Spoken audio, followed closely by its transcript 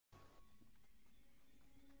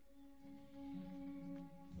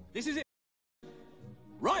This is it.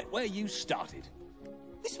 Right where you started.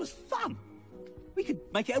 This was fun. We could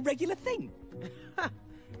make it a regular thing.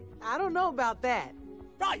 I don't know about that.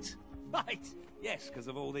 Right. Yes, because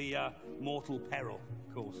of all the mortal peril,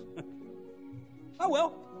 of course. Oh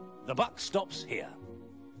well, the buck stops here.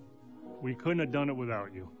 We couldn't have done it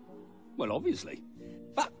without you. Well, obviously.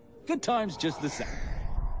 But good times just the same.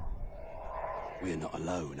 We're not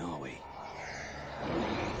alone, are we?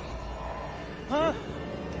 Huh?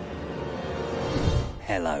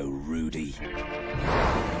 Hello, Rudy.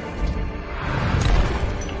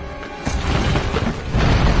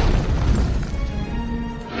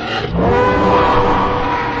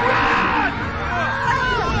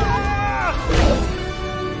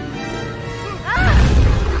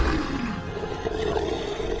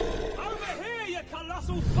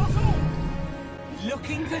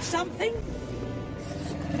 Looking for something?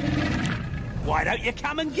 Why don't you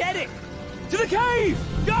come and get it? To the cave!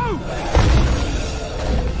 Go!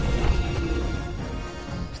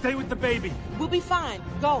 Stay with the baby. We'll be fine.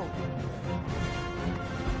 Go.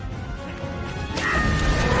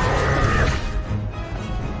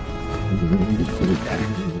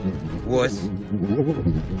 Wuss.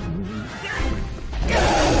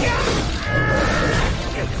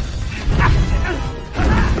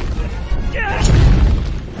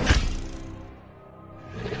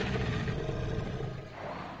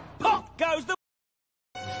 Pop goes the...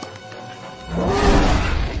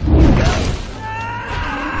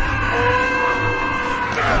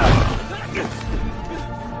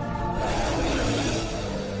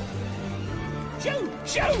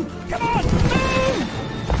 Shoot! Come on! Move!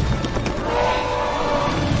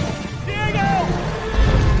 Diego!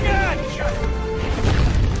 Gotcha!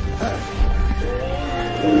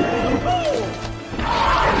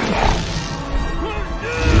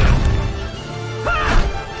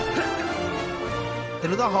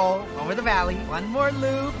 Through the hole, over the valley, one more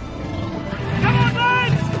loop. Come on,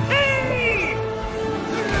 lads! Hey!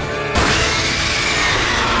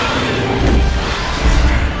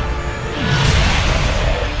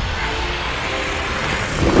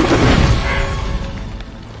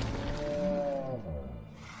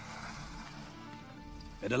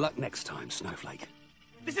 Better luck next time, Snowflake.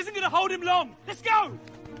 This isn't gonna hold him long! Let's go!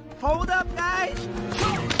 Hold up, guys!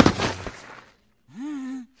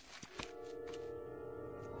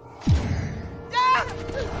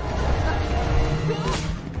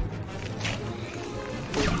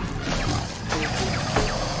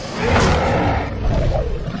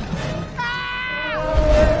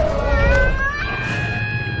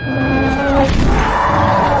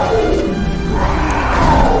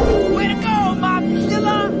 Way to go,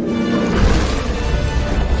 Mobzilla!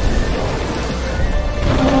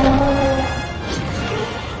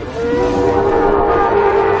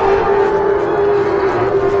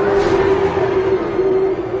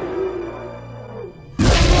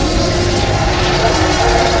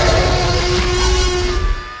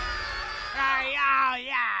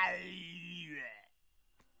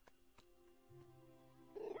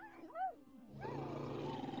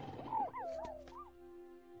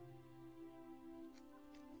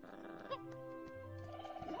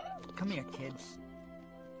 Come here, kids.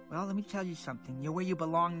 Well, let me tell you something. You're where you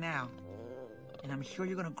belong now. And I'm sure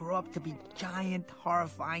you're gonna grow up to be giant,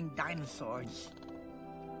 horrifying dinosaurs.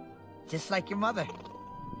 Just like your mother.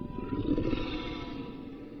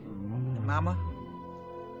 And Mama,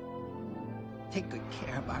 take good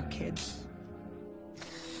care of our kids.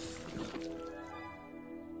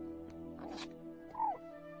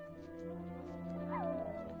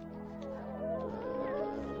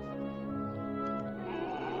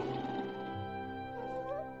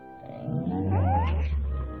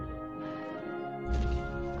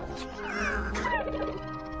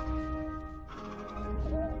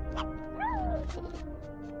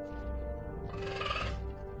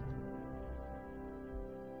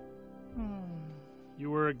 You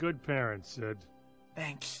were a good parent, Sid.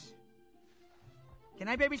 Thanks. Can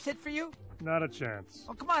I babysit for you? Not a chance.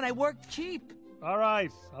 Oh, come on, I work cheap. All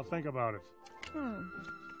right, I'll think about it.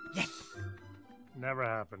 Yes. Never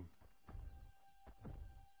happened.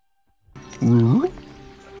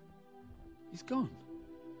 He's gone.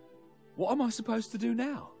 What am I supposed to do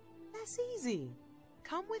now? That's easy.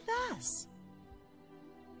 Come with us.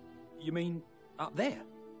 You mean up there?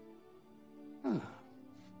 Huh.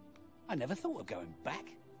 I never thought of going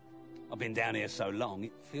back. I've been down here so long,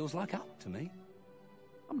 it feels like up to me.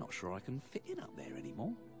 I'm not sure I can fit in up there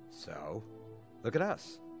anymore. So, look at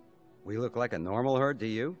us. We look like a normal herd to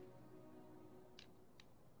you?